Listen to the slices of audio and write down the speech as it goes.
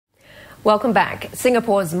Welcome back.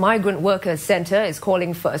 Singapore's Migrant Workers Centre is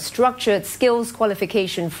calling for a structured skills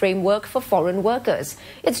qualification framework for foreign workers.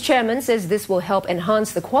 Its chairman says this will help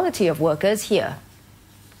enhance the quality of workers here.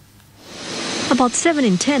 About 7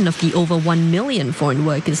 in 10 of the over 1 million foreign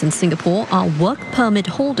workers in Singapore are work permit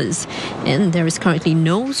holders, and there is currently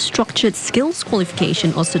no structured skills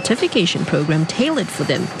qualification or certification program tailored for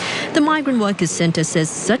them. The Migrant Workers Centre says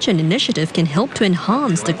such an initiative can help to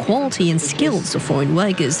enhance the quality and skills of foreign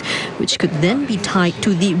workers, which could then be tied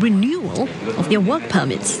to the renewal of their work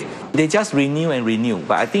permits. They just renew,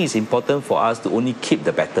 but I think it's important for us to only keep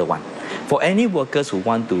the better one. For any workers who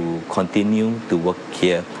want to continue to work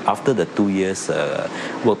here after the 2 years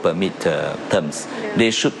work permit terms,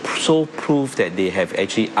 they should so prove that they have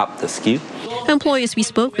actually upped the skill. Employers we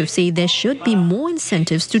spoke with say there should be more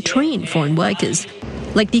incentives to train foreign workers,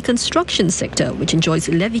 like the construction sector, which enjoys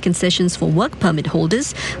levy concessions for work permit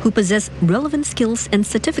holders who possess relevant skills and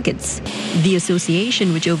certificates. The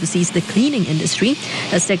association, which oversees the cleaning industry,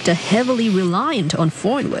 a sector heavily reliant on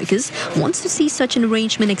foreign workers, wants to see such an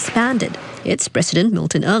arrangement expanded. Its president,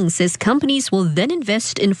 Milton Ng, says companies will then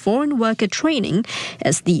invest in foreign worker training,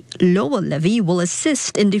 as the lower levy will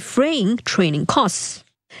assist in defraying training costs.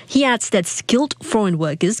 He adds that skilled foreign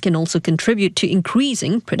workers can also contribute to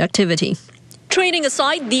increasing productivity. Training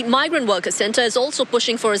aside, the Migrant Workers Centre is also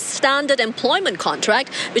pushing for a standard employment contract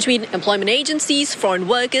between employment agencies, foreign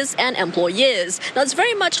workers and employers. Now, it's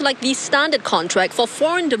very much like the standard contract for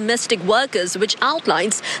foreign domestic workers, which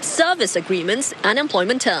outlines service agreements and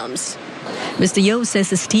employment terms. Mr. Yeo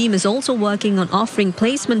says his team is also working on offering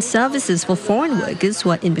placement services for foreign workers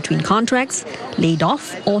who are in between contracts, laid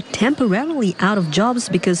off or temporarily out of jobs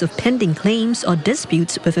because of pending claims or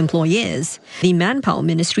disputes with employers. The Manpower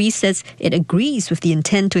Ministry says it agrees with the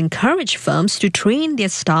intent to encourage firms to train their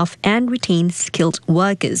staff and retain skilled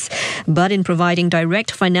workers. But in providing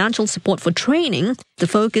direct financial support for training, the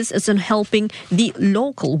focus is on helping the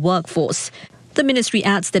local workforce. The ministry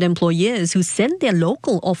adds that employers who send their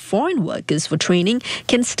local or foreign workers for training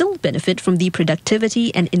can still benefit from the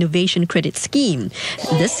Productivity and Innovation Credit Scheme.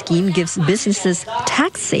 This scheme gives businesses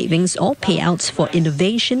tax savings or payouts for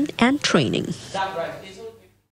innovation and training.